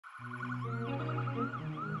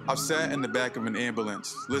I've sat in the back of an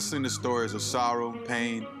ambulance, listening to stories of sorrow,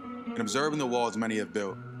 pain, and observing the walls many have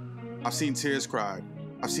built. I've seen tears cried,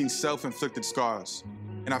 I've seen self-inflicted scars,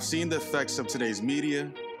 and I've seen the effects of today's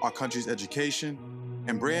media, our country's education,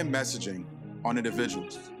 and brand messaging on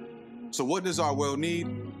individuals. So what does our world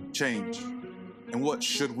need? Change. And what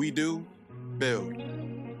should we do? Build.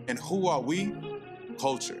 And who are we?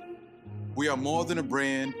 Culture. We are more than a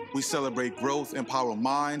brand. We celebrate growth, empower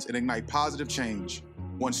minds, and ignite positive change.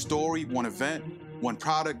 One story, one event, one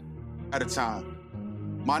product at a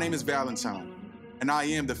time. My name is Valentine, and I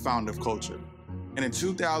am the founder of Culture. And in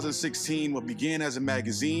 2016, what began as a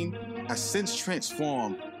magazine has since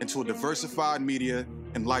transformed into a diversified media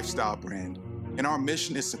and lifestyle brand. And our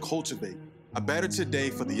mission is to cultivate a better today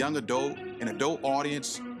for the young adult and adult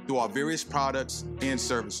audience through our various products and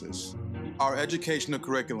services. Our educational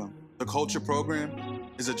curriculum, the Culture Program,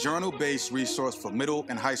 is a journal-based resource for middle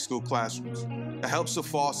and high school classrooms that helps to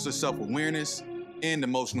foster self-awareness and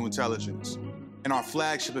emotional intelligence. And our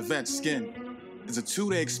flagship event, Skin, is a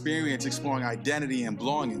 2-day experience exploring identity and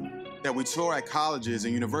belonging that we tour at colleges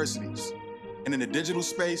and universities. And in the digital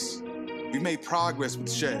space, we've made progress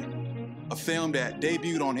with Shed, a film that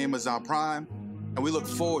debuted on Amazon Prime, and we look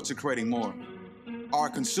forward to creating more. Our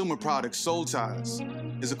consumer product, Soul Ties,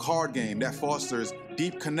 is a card game that fosters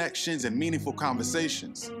deep connections and meaningful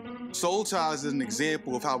conversations. Soul Ties is an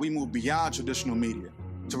example of how we move beyond traditional media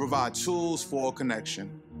to provide tools for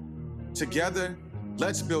connection. Together,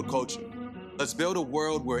 let's build culture. Let's build a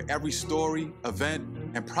world where every story, event,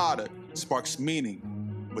 and product sparks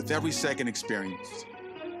meaning with every second experienced.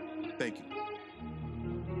 Thank you.